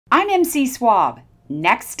I'm MC Swab.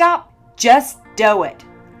 Next stop, just do it.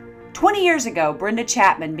 20 years ago, Brenda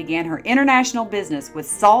Chapman began her international business with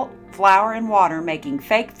salt, flour, and water, making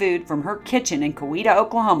fake food from her kitchen in Coweta,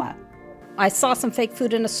 Oklahoma. I saw some fake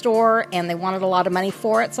food in a store and they wanted a lot of money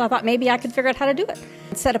for it, so I thought maybe I could figure out how to do it.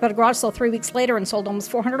 I set up at a garage sale 3 weeks later and sold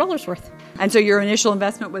almost $400 worth. And so your initial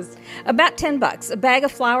investment was? About $10, a bag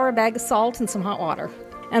of flour, a bag of salt, and some hot water.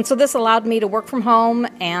 And so this allowed me to work from home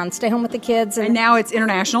and stay home with the kids. And now it's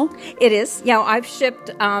international? It is. Yeah, I've shipped,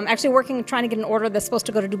 actually trying to get an order that's supposed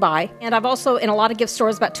to go to Dubai. And I've also, in a lot of gift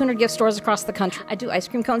stores, about 200 gift stores across the country. I do ice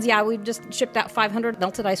cream cones. Yeah, we've just shipped out 500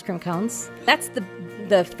 melted ice cream cones. That's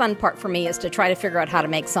the fun part for me, is to try to figure out how to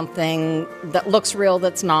make something that looks real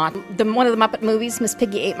that's not. One of the Muppet movies, Miss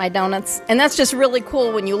Piggy ate my donuts. And that's just really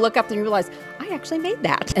cool when you look up and you realize, I actually made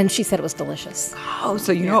that. And she said it was delicious. Oh,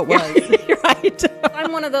 so you know it was. Right.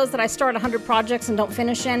 I'm one of those that I start 100 projects and don't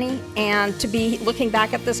finish any. And to be looking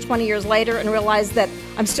back at this 20 years later and realize that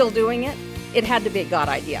I'm still doing it, it had to be a God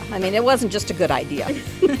idea. I mean, it wasn't just a good idea.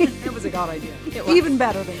 It was a God idea. It was. Even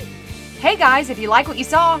better than it. Hey guys, if you like what you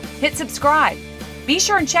saw, hit subscribe. Be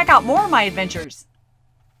sure and check out more of my adventures.